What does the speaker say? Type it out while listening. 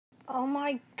Oh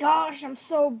my gosh, I'm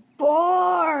so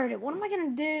bored. What am I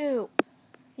gonna do?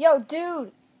 Yo,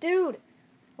 dude.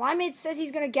 Limeade says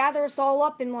he's gonna gather us all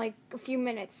up in like a few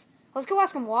minutes. Let's go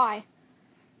ask him why.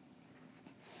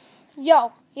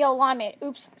 Yo, Limeade.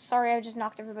 Oops, sorry, I just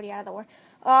knocked everybody out of the way.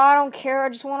 I don't care, I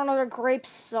just want another grape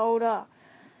soda.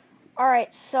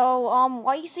 Alright, so,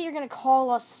 why you say you're gonna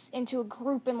call us into a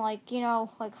group in like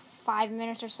 5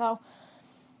 minutes or so?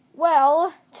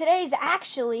 Well, today's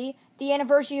actually the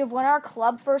anniversary of when our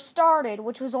club first started,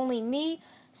 which was only me,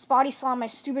 Spotty Slime, my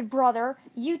stupid brother,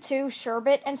 you two,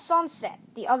 Sherbet, and Sunset.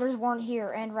 The others weren't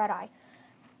here, and Red Eye.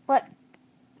 But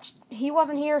he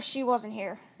wasn't here, she wasn't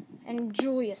here. And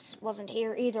Julius wasn't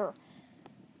here either.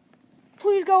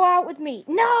 Please go out with me.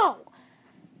 No!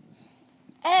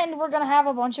 And we're going to have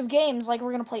a bunch of games, like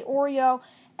we're going to play Oreo,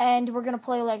 and we're going to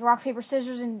play like rock, paper,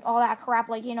 scissors, and all that crap,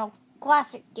 like,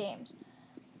 classic games.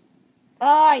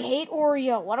 I hate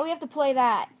Oreo. Why do we have to play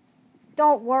that?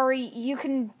 Don't worry, you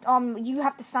can, you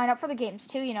have to sign up for the games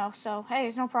too, so, hey,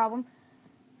 it's no problem.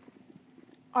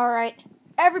 Alright,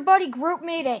 everybody group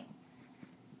meeting.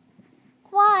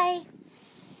 Why?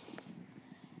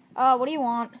 What do you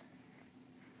want?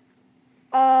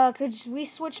 Could we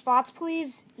switch spots,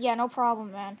 please? Yeah, no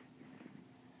problem, man.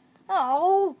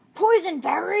 Oh, Poison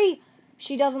Berry!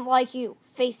 She doesn't like you.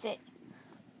 Face it.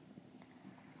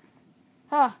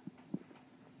 Huh.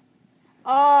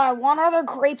 I want another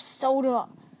grape soda.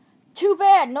 Too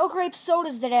bad, no grape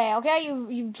sodas today, okay?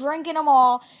 You've drinking them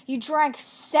all. You drank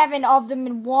 7 of them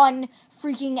in 1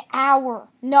 freaking hour.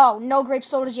 No grape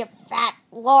sodas, you fat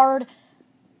lard.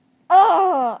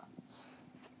 Ugh!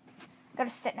 Gotta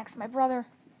sit next to my brother.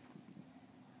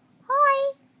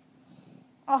 Hi.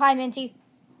 Oh, hi, Minty.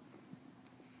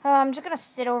 I'm just gonna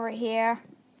sit over here.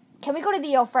 Can we go to the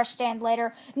Yo Fresh stand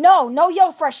later? No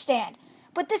Yo Fresh stand.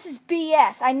 But this is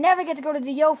BS. I never get to go to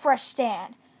the Yo Fresh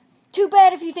stand. Too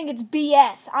bad if you think it's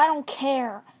BS. I don't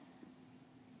care.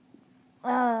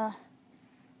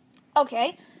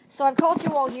 Okay. So I've called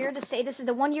you all here to say this is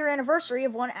the 1-year anniversary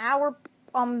of when our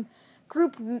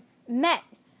group met.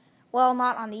 Well,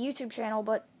 not on the YouTube channel,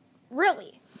 but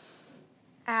really.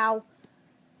 Ow.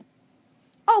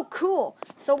 Oh, cool.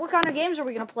 So what kind of games are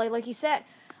we going to play, like you said?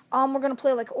 We're going to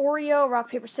play like Oreo, rock,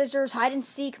 paper, scissors, hide and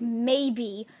seek,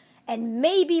 maybe. And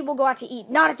maybe we'll go out to eat.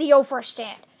 Not at the Yo Fresh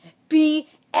stand.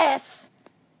 BS.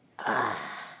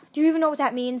 Do you even know what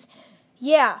that means?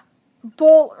 Yeah.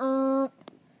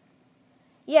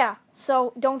 Yeah,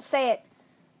 so don't say it.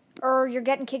 Or you're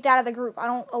getting kicked out of the group. I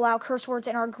don't allow curse words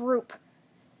in our group.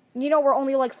 You know we're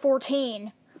only like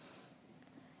 14.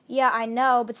 Yeah, I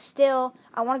know, but still,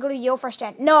 I want to go to the Yo Fresh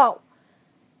stand. No!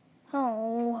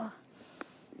 Oh.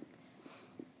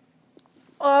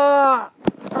 Are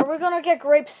we gonna get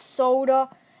grape soda?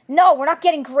 No, we're not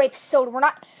getting grape soda. We're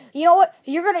not. You know what?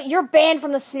 You're banned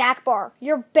from the snack bar.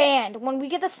 You're banned. When we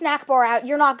get the snack bar out,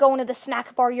 you're not going to the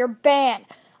snack bar. You're banned.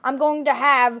 I'm going to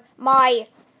have my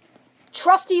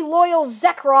trusty loyal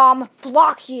Zekrom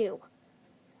block you.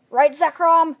 Right,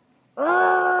 Zekrom?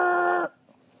 Oh,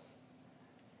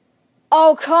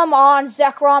 come on,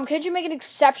 Zekrom. Could you make an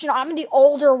exception? I'm the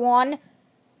older one.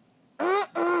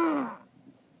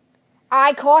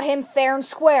 I caught him fair and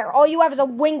square. All you have is a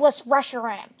wingless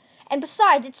Reshiram. And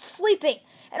besides, it's sleeping.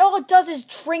 And all it does is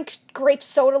drink grape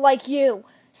soda like you.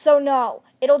 So no,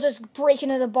 it'll just break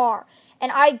into the bar.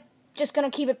 And I'm just gonna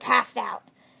keep it passed out.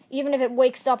 Even if it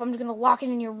wakes up, I'm just gonna lock it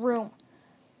in your room.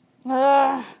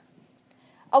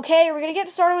 Okay, we're gonna get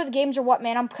started with the games or what,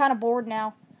 man? I'm kinda bored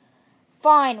now.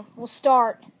 Fine, we'll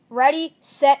start. Ready,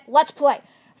 set, let's play.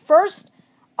 First,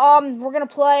 we're gonna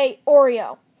play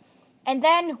Oreo. And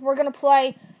then we're gonna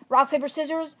play rock, paper,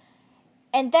 scissors.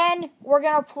 And then we're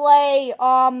gonna play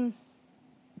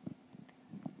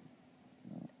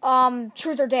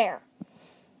Truth or Dare.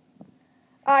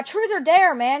 Truth or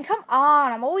Dare, man. Come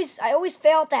on. I always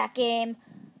fail at that game.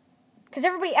 Cause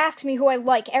everybody asks me who I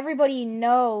like. Everybody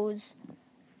knows.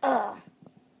 Oh.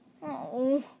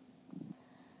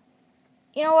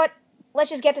 You know what?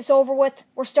 Let's just get this over with.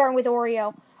 We're starting with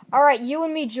Oreo. Alright, you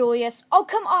and me, Julius. Oh,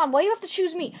 come on. Why do you have to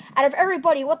choose me? Out of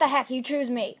everybody, what the heck? You choose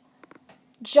me.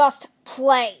 Just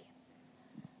play.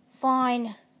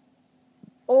 Fine.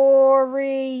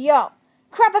 Oreo.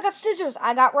 Crap, I got scissors.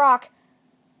 I got rock.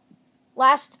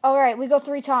 Alright, we go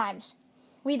 3 times.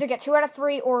 We either get 2 out of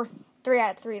 3 or 3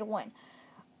 out of 3 to win.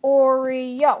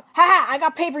 Oreo. Haha, I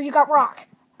got paper, you got rock.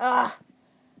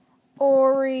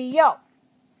 Oreo.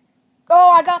 Oh,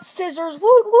 I got scissors.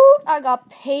 Woot woot. I got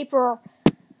paper.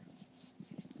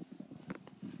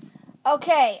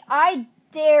 Okay, I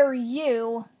dare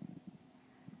you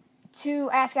to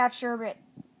ask out Sherbet.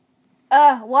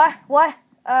 What?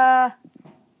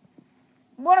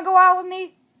 want to go out with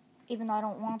me? Even though I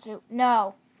don't want to.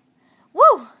 No.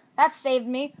 Woo! That saved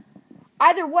me.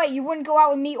 Either way, you wouldn't go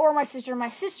out with me or my sister. My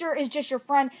sister is just your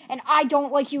friend, and I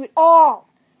don't like you at all.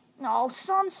 No,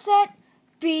 Sunset,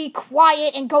 be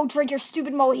quiet and go drink your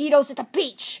stupid mojitos at the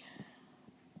beach.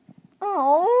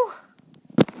 Oh.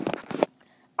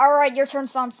 Alright, your turn,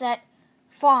 Sunset.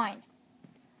 Fine.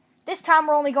 This time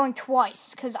we're only going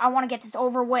twice, because I want to get this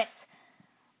over with.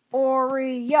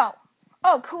 Oreo.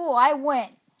 Oh, cool, I win.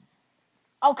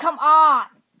 Oh, come on.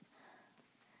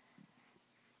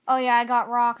 Oh, yeah, I got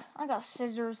rock. I got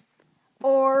scissors.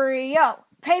 Oreo.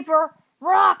 Paper.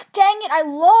 Rock. Dang it, I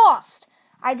lost.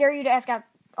 I dare you to ask out,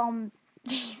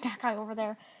 that guy over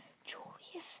there.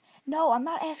 Julius? No, I'm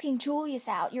not asking Julius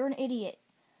out. You're an idiot.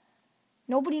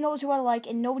 Nobody knows who I like,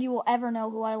 and nobody will ever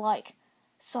know who I like.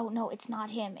 So, no, it's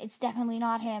not him. It's definitely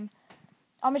not him.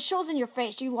 It shows in your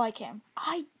face. You like him.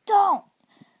 I don't.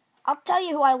 I'll tell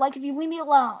you who I like if you leave me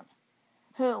alone.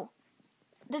 Who?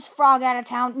 This frog out of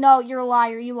town? No, you're a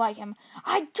liar. You like him.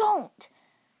 I don't.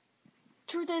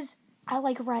 Truth is, I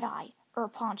like Red Eye. Or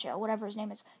Poncho, whatever his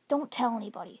name is. Don't tell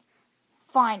anybody.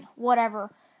 Fine,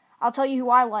 whatever. I'll tell you who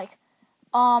I like.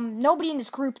 Nobody in this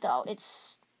group, though.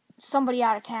 It's somebody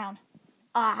out of town.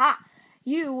 Aha!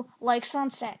 You like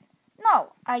Sunset.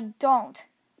 No, I don't.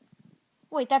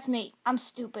 Wait, that's me. I'm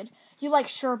stupid. You like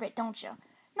Sherbet, don't you?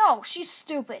 No, she's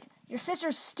stupid. Your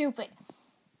sister's stupid.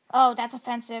 Oh, that's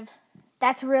offensive.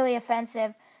 That's really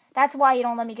offensive. That's why you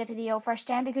don't let me get to the Fresh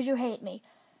stand, because you hate me.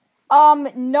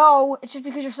 No, it's just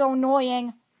because you're so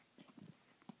annoying.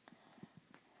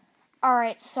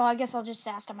 Alright, so I guess I'll just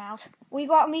ask him out. Will you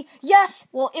go out with me? Yes!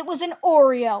 Well, it was an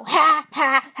Oreo. Ha,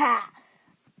 ha, ha.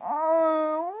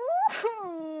 Oh.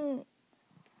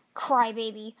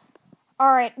 Crybaby.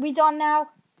 Alright, we done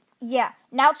now? Yeah.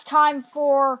 Now it's time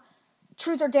for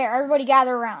Truth or Dare. Everybody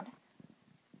gather around.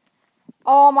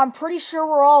 I'm pretty sure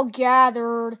we're all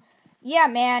gathered. Yeah,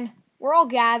 man. We're all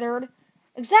gathered.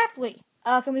 Exactly.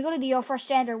 Can we go to the Fresh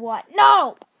stand or what?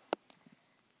 No!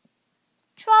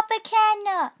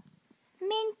 Tropicana.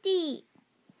 Minty.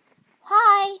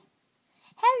 Hi.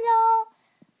 Hello.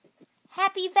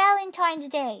 Happy Valentine's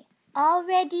Day.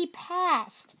 Already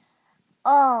passed.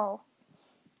 Oh.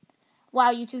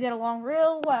 Wow, you two get along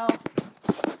real well.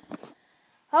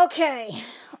 Okay.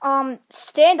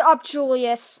 Stand up,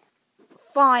 Julius.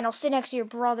 Fine, I'll sit next to your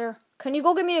brother. Can you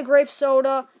go get me a grape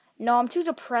soda? No, I'm too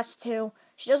depressed to.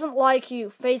 She doesn't like you.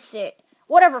 Face it.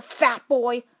 Whatever, fat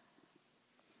boy.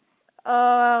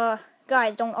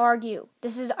 Guys, don't argue.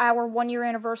 This is our 1-year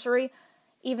anniversary,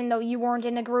 even though you weren't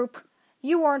in the group.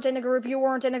 You weren't in the group, you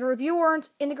weren't in the group, you weren't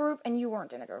in the group, and you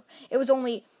weren't in the group. It was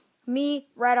only me,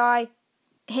 Red Eye,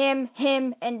 him,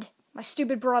 and my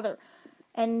stupid brother,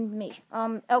 and me.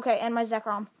 Okay, and my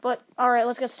Zekrom. But, alright,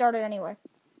 let's get started anyway.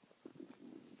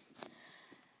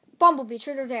 Bumblebee,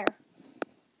 Truth or Dare?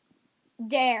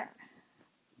 Dare.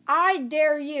 I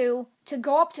dare you to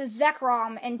go up to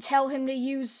Zekrom and tell him to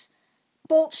use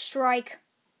Bolt Strike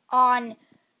on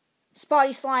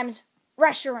Spotty Slime's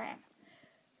Reshiram.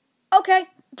 Okay,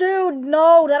 dude,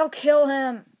 no, that'll kill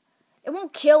him. It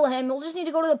won't kill him, he'll just need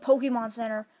to go to the Pokemon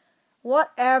Center.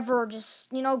 Whatever,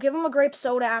 just, give him a grape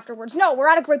soda afterwards. No, we're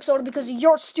out of grape soda because of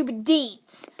your stupid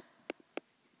deeds.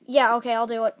 Yeah, okay, I'll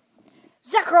do it.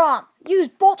 Zekrom, use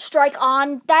Bolt Strike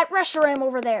on that Reshiram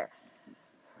over there.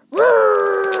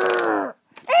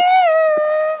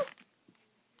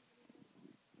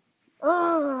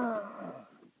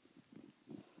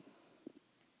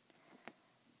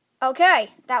 Okay,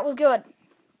 that was good.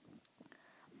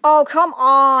 Oh, come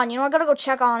on. I gotta go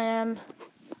check on him.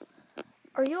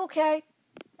 Are you okay?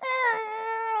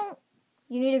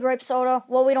 You need a grape soda?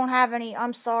 Well, we don't have any.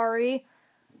 I'm sorry.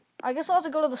 I guess I'll have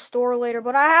to go to the store later,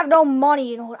 but I have no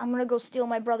money. You know what? I'm gonna go steal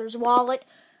my brother's wallet.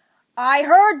 I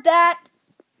heard that.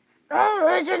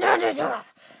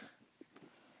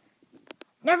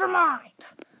 Never mind.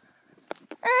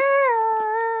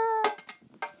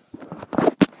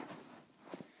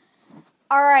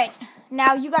 Alright,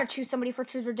 now you gotta choose somebody for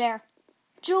Truth or Dare.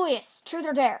 Julius, Truth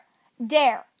or Dare?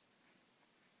 Dare.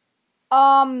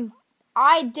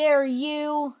 I dare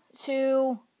you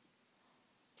to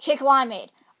kick Limeade.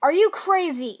 Are you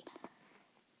crazy?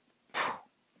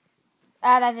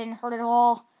 That didn't hurt at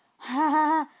all.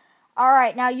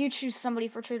 Alright, now you choose somebody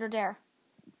for Truth or Dare.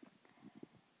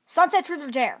 Sunset, Truth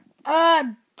or Dare?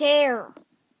 Dare.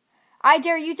 I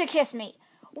dare you to kiss me.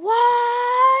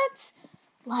 What?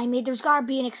 Limeade, there's gotta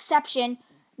be an exception.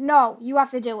 No, you have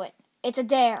to do it. It's a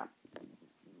dare.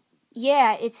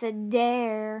 Yeah, it's a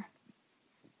dare.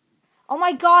 Oh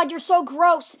my god, you're so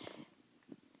gross.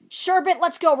 Sherbet,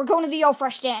 let's go. We're going to the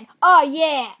Fresh stand. Oh,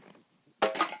 yeah.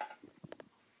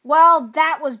 Well,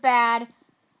 that was bad.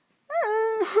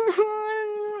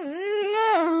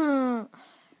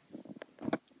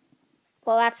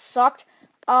 Well, that sucked.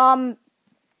 Alright,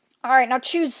 now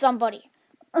choose somebody.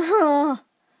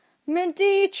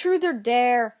 Minty, truth or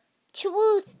dare?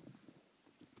 Truth.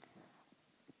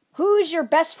 Who's your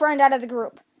best friend out of the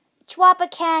group?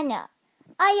 Tropicana.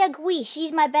 I agree,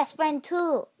 she's my best friend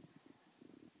too.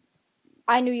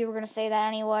 I knew you were going to say that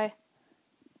anyway.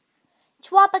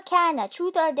 Tropicana,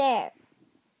 truth or dare?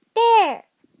 Dare.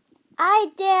 I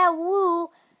dare Woo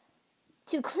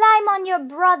to climb on your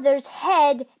brother's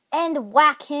head and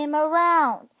whack him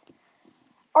around.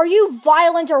 Are you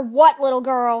violent or what, little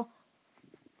girl?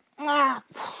 Ah.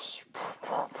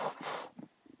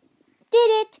 Did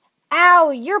it.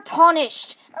 Ow, you're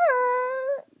punished.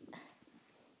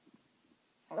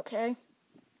 Okay.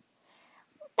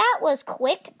 That was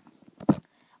quick.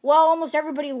 Well, almost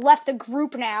everybody left the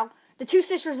group now. The two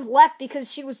sisters left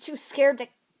because she was too scared to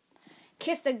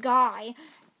kiss the guy.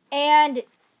 And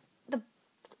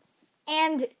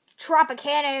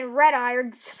Tropicana and Red Eye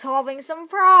are solving some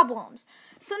problems.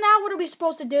 So now what are we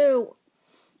supposed to do?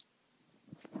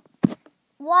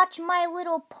 Watch My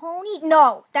Little Pony?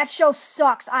 No, that show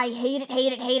sucks. I hate it,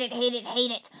 hate it, hate it, hate it,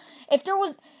 hate it. If there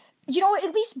was... You know what?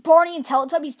 At least Barney and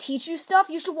Teletubbies teach you stuff.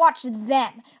 You should watch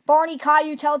them. Barney,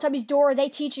 Caillou, Teletubbies, Dora, they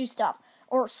teach you stuff.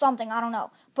 Or something, I don't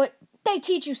know. But they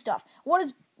teach you stuff.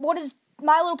 What does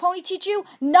My Little Pony teach you?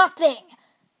 Nothing.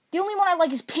 The only one I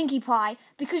like is Pinkie Pie.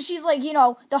 Because she's like,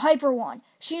 the hyper one.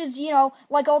 She is,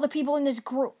 like all the people in this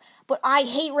group. But I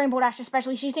hate Rainbow Dash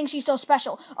especially. She thinks she's so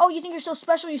special. Oh, you think you're so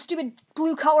special, you stupid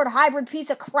blue-colored hybrid piece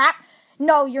of crap?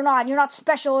 No, you're not. You're not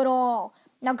special at all.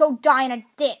 Now go die in a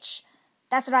ditch.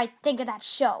 That's what I think of that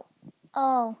show.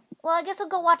 Oh, well, I guess I'll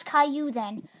go watch Caillou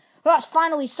then. Well, that's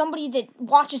finally somebody that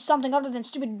watches something other than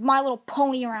stupid My Little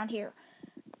Pony around here.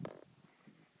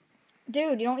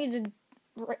 Dude, you don't need to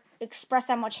express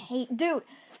that much hate. Dude,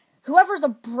 whoever's a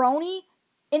brony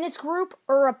in this group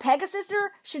or a Pegasister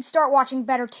should start watching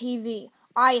better TV.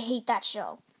 I hate that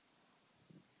show.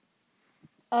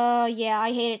 Yeah,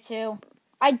 I hate it too.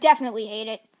 I definitely hate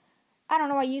it. I don't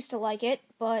know, I used to like it,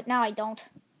 but now I don't.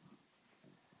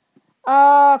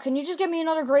 Can you just give me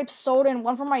another grape soda and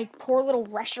one for my poor little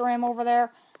Reshiram over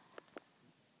there?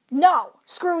 No!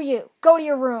 Screw you! Go to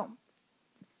your room.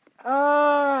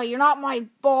 You're not my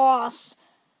boss.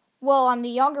 Well, I'm the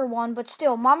younger one, but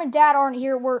still, Mom and Dad aren't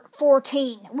here. We're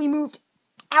 14. We moved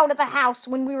out of the house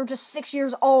when we were just 6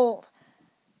 years old.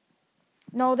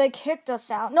 No, they kicked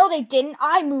us out. No, they didn't.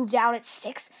 I moved out at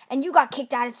 6, and you got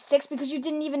kicked out at 6 because you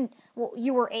didn't even... Well,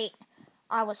 you were 8.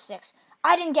 I was 6.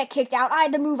 I didn't get kicked out. I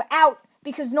had to move out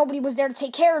because nobody was there to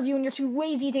take care of you, and you're too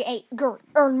lazy to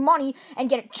earn money and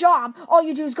get a job. All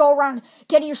you do is go around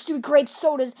getting your stupid grape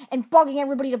sodas and bugging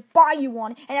everybody to buy you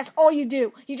one, and that's all you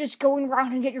do. You just go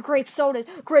around and get your grape sodas.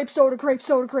 Grape soda, grape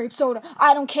soda, grape soda.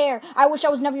 I don't care. I wish I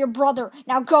was never your brother.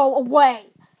 Now go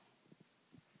away.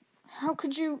 How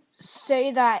could you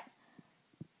say that?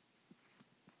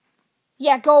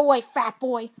 Yeah, go away, fat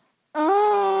boy.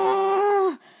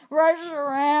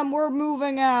 Reshiram, we're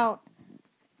moving out.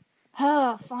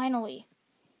 Finally.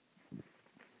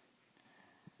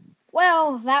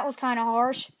 Well, that was kind of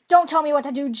harsh. Don't tell me what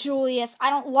to do, Julius. I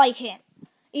don't like him.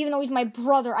 Even though he's my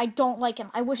brother, I don't like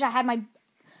him. I wish I had my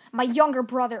younger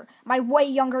brother, my way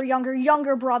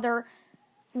younger brother,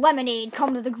 Limeade,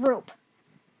 come to the group.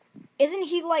 Isn't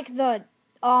he like the,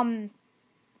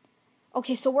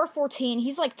 Okay, so we're 14.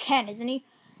 He's like 10, isn't he?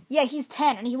 Yeah, he's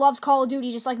 10, and he loves Call of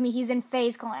Duty just like me. He's in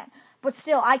FaZe Clan. But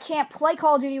still, I can't play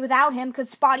Call of Duty without him because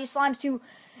Spotty Slime's too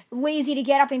lazy to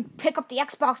get up and pick up the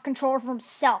Xbox controller for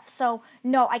himself. So,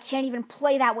 no, I can't even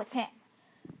play that with him.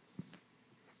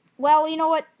 Well, you know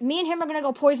what? Me and him are going to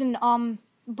go poison,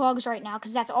 bugs right now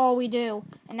because that's all we do.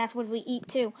 And that's what we eat,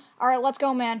 too. Alright, let's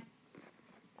go, man.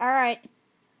 Alright.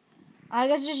 I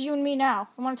guess it's just you and me now.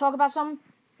 You want to talk about something?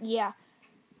 Yeah.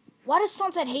 Why does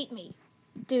Sunset hate me?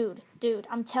 Dude,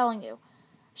 I'm telling you.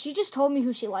 She just told me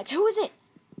who she liked. Who is it?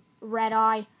 Red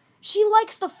Eye. She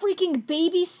likes the freaking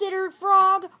babysitter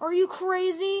frog? Are you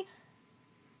crazy?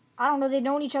 I don't know, they've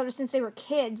known each other since they were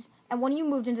kids. And when you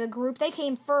moved into the group, they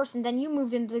came first, and then you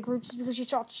moved into the group just because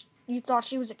you thought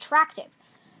she was attractive.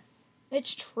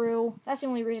 It's true. That's the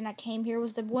only reason I came here,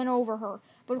 was to win over her.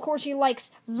 But of course she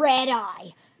likes Red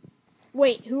Eye.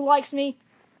 Wait, who likes me?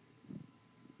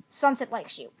 Sunset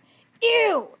likes you.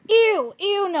 Ew,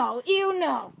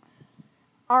 no.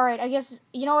 Alright, I guess,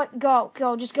 you know what? Go,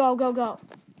 just go.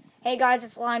 Hey guys,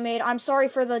 it's Limeade. I'm sorry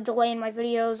for the delay in my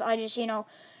videos. I just,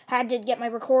 had to get my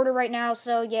recorder right now,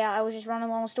 so yeah, I was just running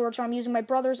along with storage, so I'm using my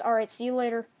brother's. Alright, see you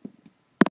later.